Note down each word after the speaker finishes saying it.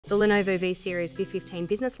The Lenovo V Series V15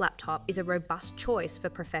 business laptop is a robust choice for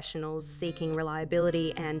professionals seeking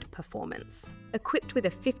reliability and performance. Equipped with a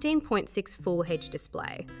 15.6 Full HD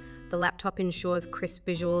display, the laptop ensures crisp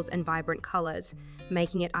visuals and vibrant colours,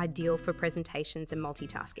 making it ideal for presentations and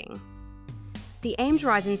multitasking. The AMD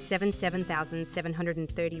Ryzen 7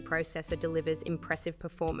 7730 processor delivers impressive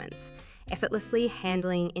performance, effortlessly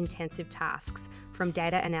handling intensive tasks, from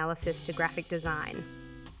data analysis to graphic design.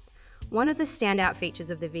 One of the standout features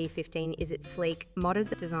of the V15 is its sleek, modern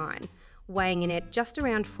design. Weighing in at just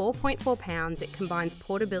around 4.4 pounds, it combines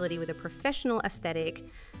portability with a professional aesthetic,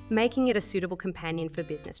 making it a suitable companion for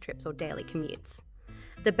business trips or daily commutes.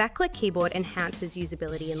 The backlit keyboard enhances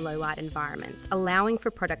usability in low-light environments, allowing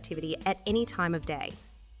for productivity at any time of day.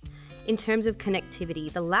 In terms of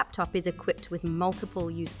connectivity, the laptop is equipped with multiple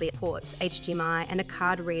USB ports, HDMI, and a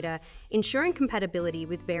card reader, ensuring compatibility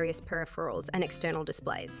with various peripherals and external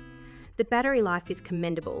displays. The battery life is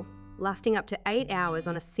commendable, lasting up to 8 hours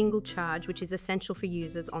on a single charge, which is essential for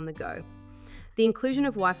users on the go. The inclusion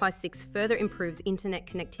of Wi-Fi 6 further improves internet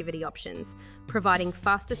connectivity options, providing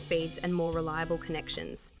faster speeds and more reliable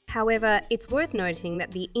connections. However, it's worth noting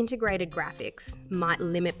that the integrated graphics might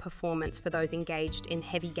limit performance for those engaged in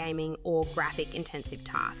heavy gaming or graphic-intensive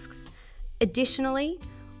tasks. Additionally,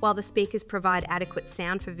 while the speakers provide adequate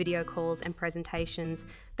sound for video calls and presentations,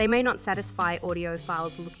 they may not satisfy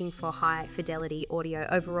audiophiles looking for high-fidelity audio.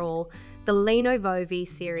 Overall, the Lenovo V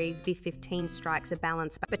Series V15 strikes a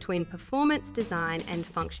balance between performance, design, and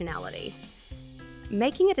functionality,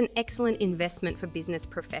 making it an excellent investment for business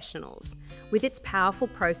professionals. With its powerful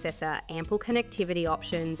processor, ample connectivity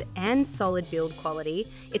options, and solid build quality,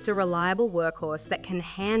 it's a reliable workhorse that can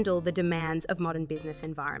handle the demands of modern business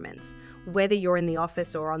environments. Whether you're in the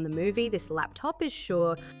office or on the movie, this laptop is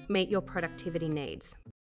sure to meet your productivity needs.